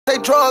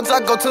take drugs,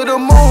 I go to the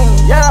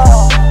moon. Yeah,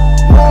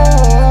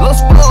 moon. Little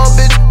spoiled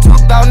bitch,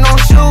 2,000 on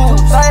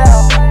shoes.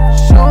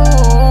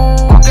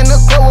 Walk in the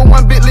club with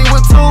 1 Bentley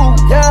with 2.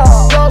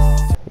 Yeah.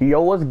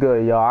 Yo, what's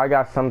good, y'all? I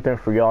got something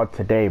for y'all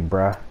today,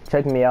 bruh.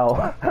 Check me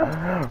out.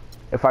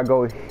 If I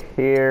go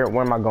here,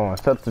 where am I going?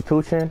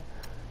 Substitution.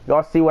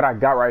 Y'all see what I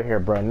got right here,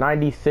 bruh.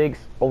 96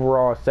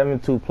 overall,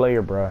 7-2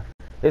 player, bruh.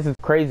 This is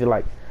crazy.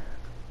 Like,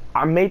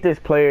 I made this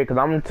player because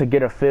I'm to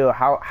get a feel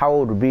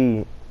how it would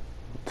be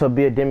to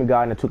be a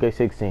demigod in the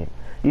 2K16.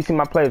 You see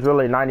my player is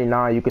really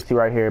 99, you can see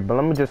right here. But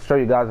let me just show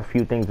you guys a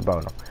few things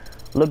about him.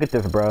 Look at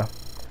this, bruh.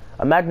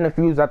 Imagine if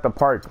you was at the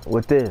park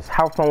with this.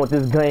 How fun would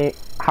this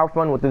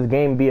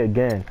game be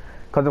again?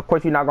 Because of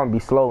course you're not gonna be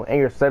slow, and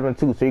you're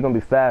 7-2, so you're gonna be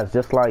fast,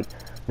 just like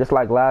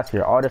last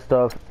year. All this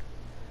stuff,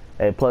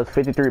 hey, plus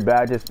 53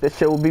 badges. This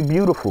shit would be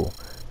beautiful.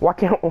 Why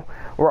can't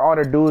where all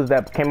the dudes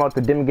that came out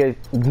to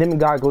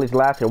demigod glitch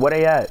last year? Where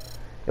they at?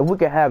 If we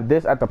could have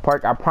this at the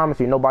park, I promise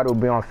you nobody will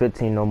be on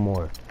 15 no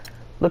more.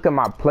 Look at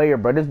my player,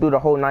 bro. This dude a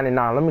whole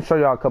 99. Let me show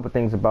y'all a couple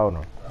things about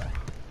him.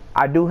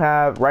 I do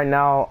have right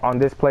now on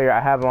this player,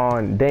 I have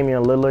on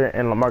Damian Lillard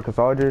and LaMarcus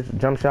Aldridge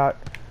jump shot.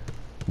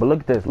 But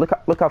look at this.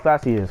 Look how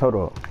fast he is. Hold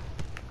up.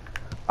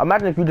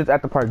 Imagine if you just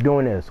at the park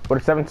doing this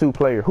with a 7-2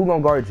 player. Who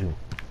gonna guard you?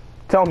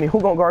 Tell me, who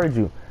gonna guard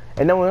you?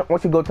 And then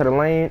once you go to the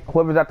lane,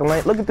 whoever's at the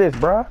lane, look at this,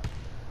 bruh.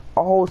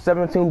 A whole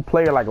 7-2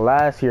 player like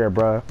last year,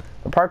 bruh.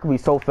 The park will be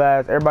so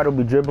fast. Everybody will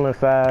be dribbling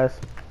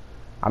fast.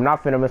 I'm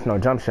not finna miss no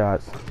jump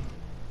shots.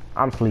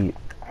 I'm sleep.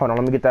 Hold on,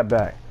 let me get that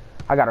back.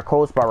 I got a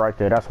cold spot right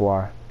there. That's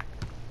why.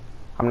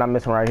 I'm not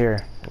missing right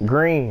here.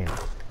 Green.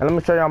 And let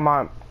me show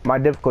y'all my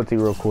difficulty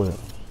real quick.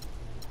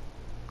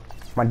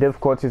 My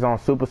difficulty is on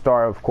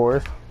Superstar, of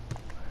course.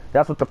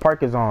 That's what the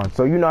park is on.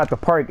 So you know at the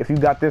park, if you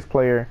got this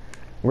player,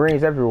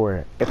 greens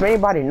everywhere. If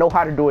anybody know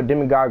how to do a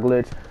demigod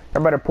glitch, I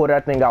better pull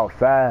that thing out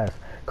fast.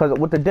 Cause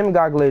with the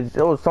demigod glitch,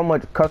 there was so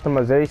much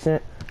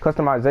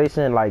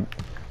customization, like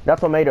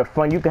that's what made it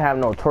fun. You can have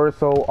no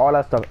torso, all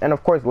that stuff. And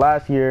of course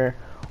last year,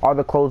 all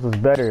the clothes was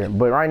better.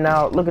 But right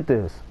now, look at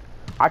this.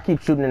 I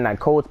keep shooting in that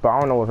cold spot. I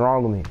don't know what's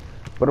wrong with me.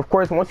 But of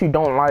course, once you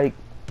don't like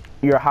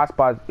your hot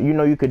spots, you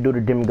know you could do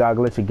the demigod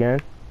glitch again.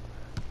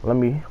 Let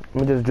me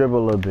just dribble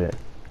a little bit.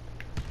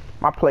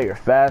 My player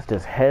fast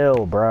as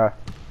hell, bruh.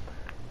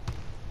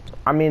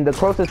 I mean, the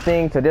closest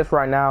thing to this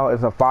right now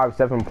is a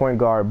 5'7" point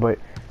guard, but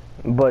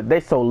they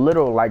so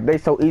little, like they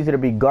so easy to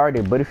be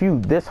guarded. But if you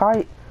this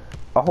height,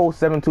 a whole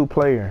 7'2"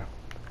 player.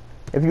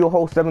 If you a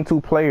whole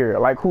 7'2" player,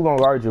 like who gonna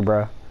guard you,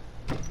 bruh?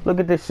 Look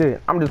at this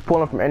shit. I'm just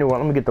pulling from anywhere.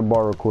 Let me get the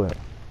ball real quick.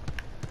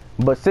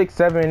 But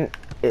 6'7",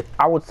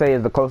 I would say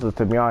is the closest,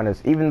 to be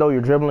honest. Even though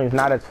your dribbling is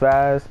not as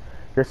fast,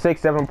 your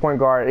 6'7" point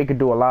guard, it could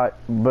do a lot,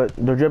 but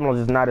the dribbling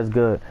is just not as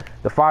good.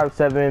 The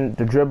 5'7",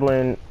 the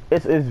dribbling,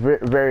 it's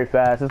very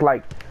fast. It's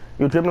like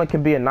your dribbling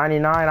can be a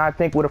 99, I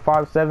think, with a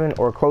 5'7"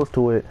 or close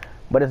to it,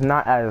 but it's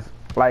not as,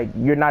 like,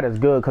 you're not as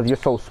good because you're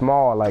so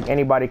small. Like,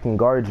 anybody can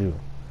guard you.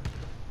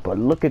 But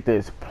look at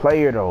this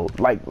player, though.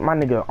 Like, my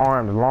nigga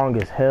arms long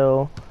as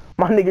hell.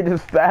 My nigga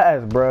just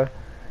fast, bruh.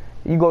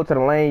 You go to the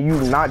lane,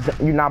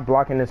 you not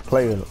blocking this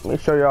player. Let me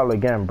show y'all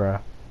again, bruh.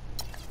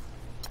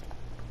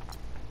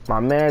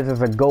 My man's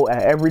is a go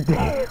at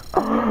everything.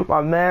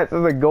 My man's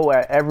is a go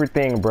at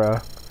everything,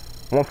 bruh.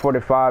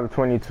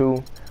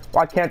 145-22.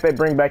 Why can't they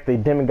bring back the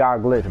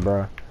demigod glitch,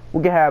 bruh?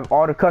 We can have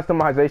all the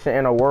customization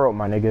in the world,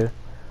 my nigga.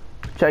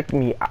 Check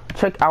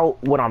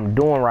out what I'm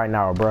doing right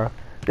now, bruh.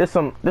 This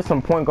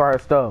some point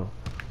guard stuff.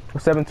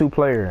 7-2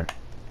 player.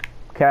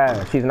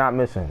 Cash, he's not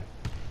missing.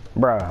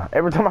 Bruh,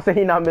 every time I say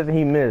he not missing,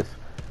 he miss.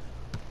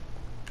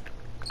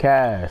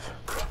 Cash.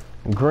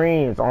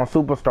 Greens on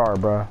Superstar,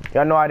 bruh.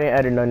 Y'all know I didn't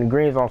edit nothing.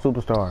 Greens on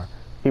Superstar.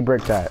 He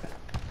bricked that.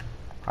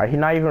 Alright, he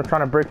not even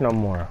trying to brick no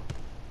more.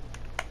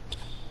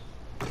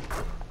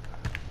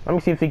 Let me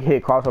see if he can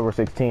hit crossover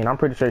 16. I'm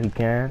pretty sure he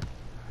can.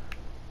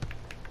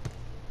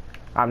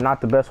 I'm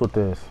not the best with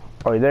this.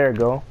 Oh, there you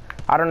go.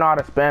 I don't know how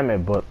to spam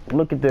it, but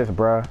look at this,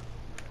 bruh.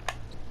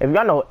 If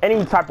y'all know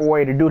any type of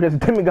way to do this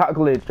demigod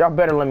glitch, y'all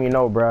better let me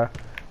know, bruh.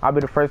 I'll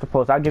be the first to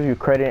post. I'll give you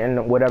credit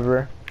and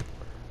whatever.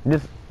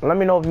 Just let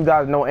me know if you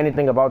guys know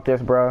anything about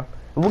this, bruh.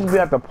 If we could be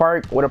at the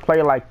park with a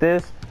player like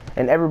this,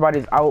 and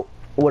everybody's out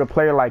with a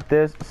player like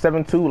this,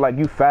 7-2, like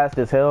you fast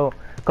as hell.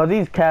 Cause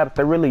these caps,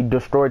 they really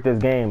destroyed this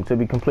game, to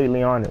be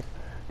completely honest.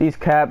 These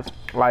caps,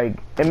 like,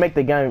 it make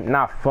the game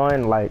not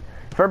fun. Like,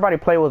 if everybody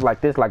play was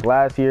like this, like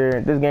last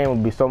year, this game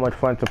would be so much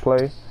fun to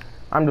play.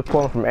 I'm just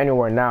pulling from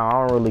anywhere now.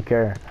 I don't really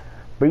care.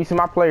 But you see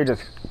my player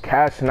just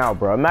cashing out,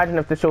 bro. Imagine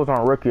if this shit was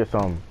on Rookie or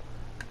something.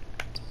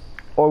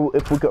 Or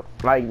if we could,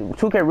 like,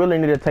 2K really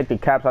need to take the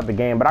caps out the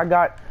game. But I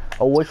got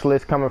a wish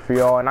list coming for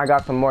y'all, and I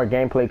got some more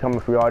gameplay coming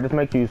for y'all. Just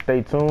make sure you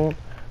stay tuned.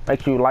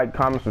 Make sure you like,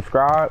 comment,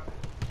 subscribe,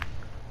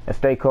 and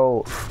stay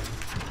cold.